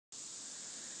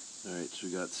Alright, so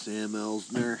we got Sam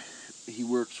Elsner. He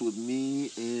works with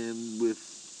me and with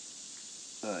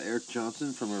Eric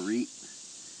Johnson from a REIT.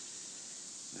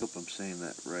 I hope I'm saying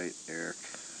that right, Eric.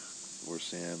 Or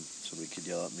Sam. Somebody could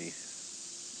yell at me.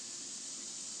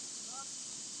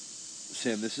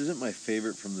 Sam, this isn't my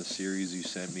favorite from the series you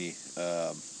sent me,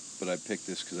 but I picked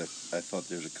this because I thought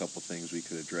there's a couple things we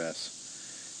could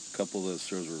address. A couple of those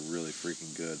throws were really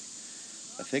freaking good.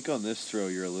 I think on this throw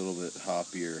you're a little bit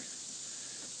hoppier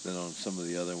than on some of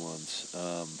the other ones.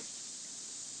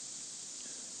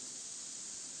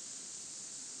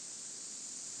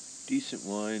 Decent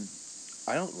wine.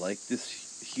 I don't like this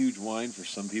huge wine for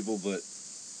some people, but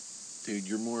dude,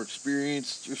 you're more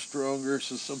experienced, you're stronger,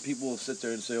 so some people will sit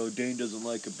there and say, oh, Dane doesn't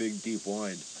like a big, deep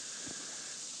wine.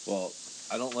 Well,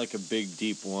 I don't like a big,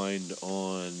 deep wine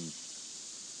on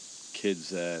kids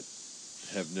that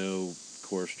have no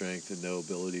core strength and no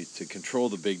ability to control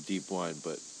the big, deep wine,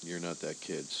 but you're not that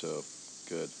kid, so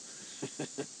good.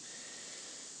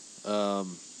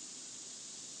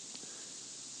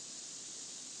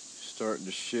 Starting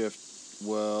to shift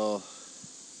well.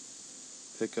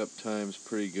 Pickup time's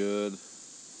pretty good.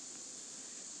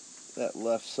 That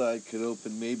left side could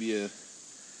open maybe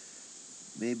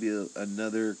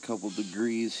another couple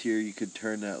degrees here. You could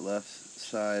turn that left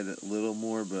side a little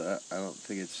more, but I don't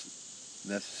think it's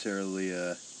necessarily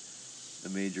a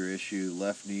major issue.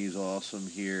 Left knee's awesome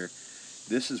here.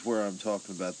 This is where I'm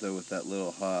talking about though with that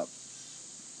little hop.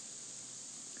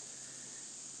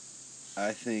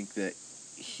 I think that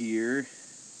here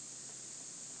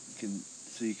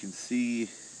you can see.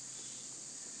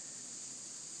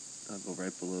 I'll go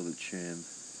right below the chin.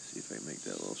 See if I can make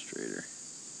that a little straighter.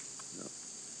 No,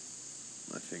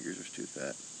 my fingers are too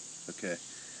fat. Okay,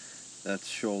 that's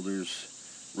shoulders.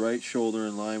 Right shoulder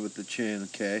in line with the chin.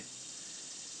 Okay.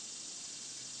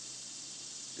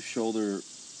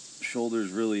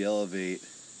 Shoulders really elevate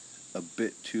a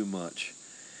bit too much,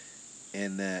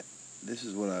 and this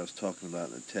is what I was talking about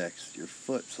in the text. Your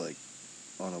foot's like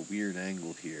on a weird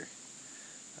angle here.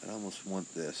 I almost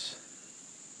want this.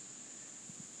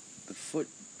 The foot,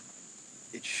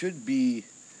 it should be,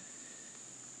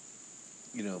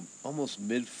 almost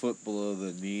mid-foot below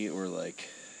the knee, or like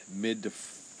mid to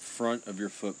front of your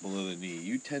foot below the knee.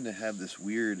 You tend to have this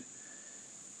weird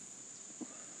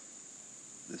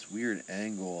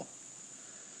angle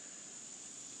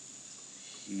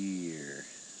here,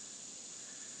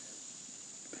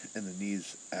 and the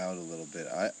knee's out a little bit.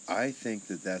 I think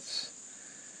that's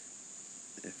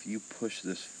if you push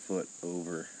this foot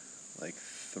over like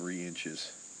 3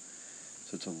 inches,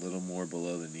 so it's a little more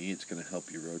below the knee, it's going to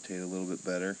help you rotate a little bit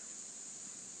better.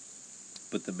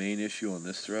 But the main issue on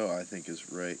this throw, I think,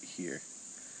 is right here.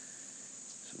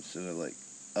 So instead of like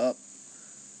up,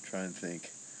 try and think,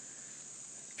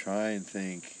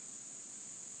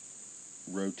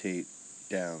 rotate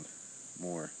down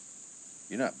more.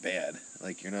 You're not bad.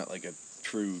 Like, you're not like a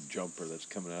true jumper that's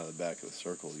coming out of the back of the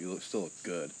circle. You still look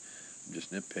good. I'm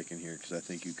just nitpicking here because I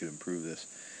think you could improve this.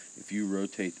 If you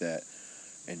rotate that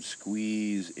and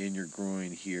squeeze in your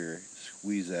groin here,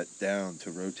 squeeze that down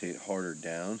to rotate harder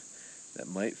down, that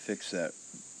might fix that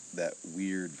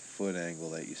weird foot angle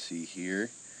that you see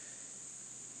here.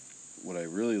 What I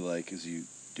really like is you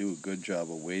do a good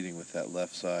job of weighting with that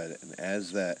left side, and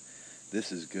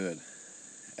this is good.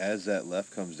 As that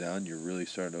left comes down, you're really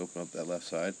starting to open up that left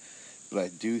side. But I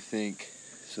do think,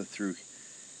 so through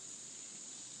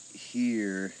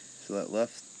here, so that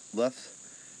left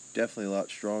definitely a lot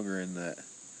stronger in that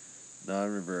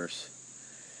non-reverse.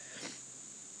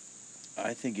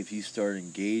 I think if you start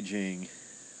engaging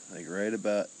like right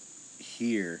about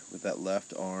here with that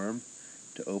left arm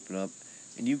to open up,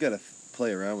 and you've got to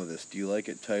play around with this. Do you like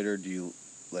it tighter? Do you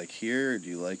like here? Or do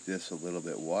you like this a little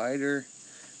bit wider?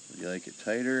 Or do you like it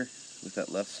tighter with that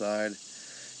left side?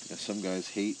 Some guys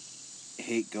hate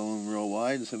going real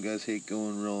wide, and some guys hate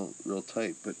going real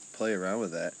tight. But play around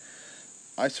with that.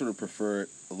 I sort of prefer it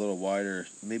a little wider,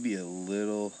 maybe a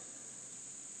little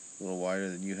wider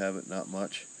than you have it, not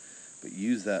much. But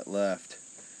use that left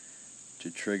to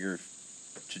trigger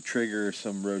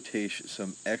some rotation,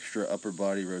 some extra upper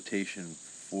body rotation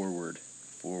forward.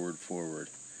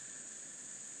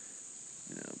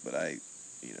 But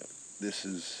this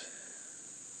is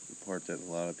the part that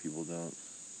a lot of people don't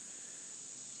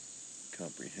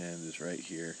comprehend, is right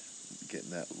here,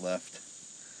 getting that left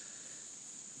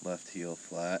heel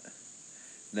flat.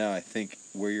 Now I think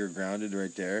where you're grounded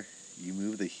right there, you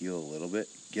move the heel a little bit,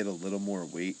 get a little more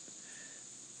weight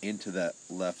into that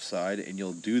left side, and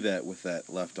you'll do that with that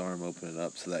left arm opening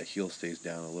up, so that heel stays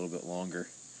down a little bit longer.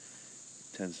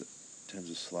 Tends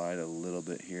to slide a little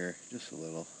bit here, just a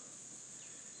little.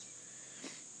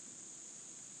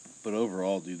 But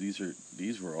overall, dude,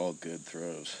 these were all good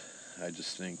throws. I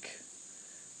just think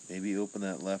maybe open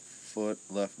that left foot,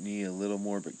 left knee a little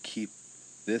more, but keep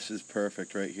this is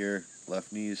perfect right here.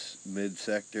 Left knee's mid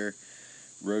sector.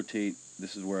 Rotate.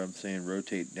 This is where I'm saying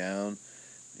rotate down.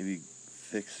 Maybe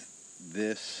fix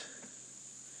this.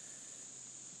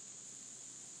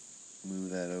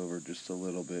 Move that over just a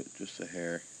little bit, just a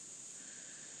hair.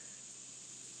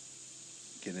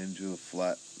 Get into a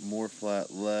flat, more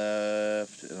flat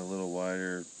left and a little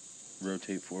wider.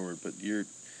 Rotate forward. But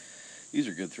these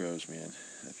are good throws, man.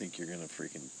 I think you're gonna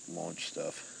freaking launch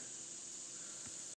stuff.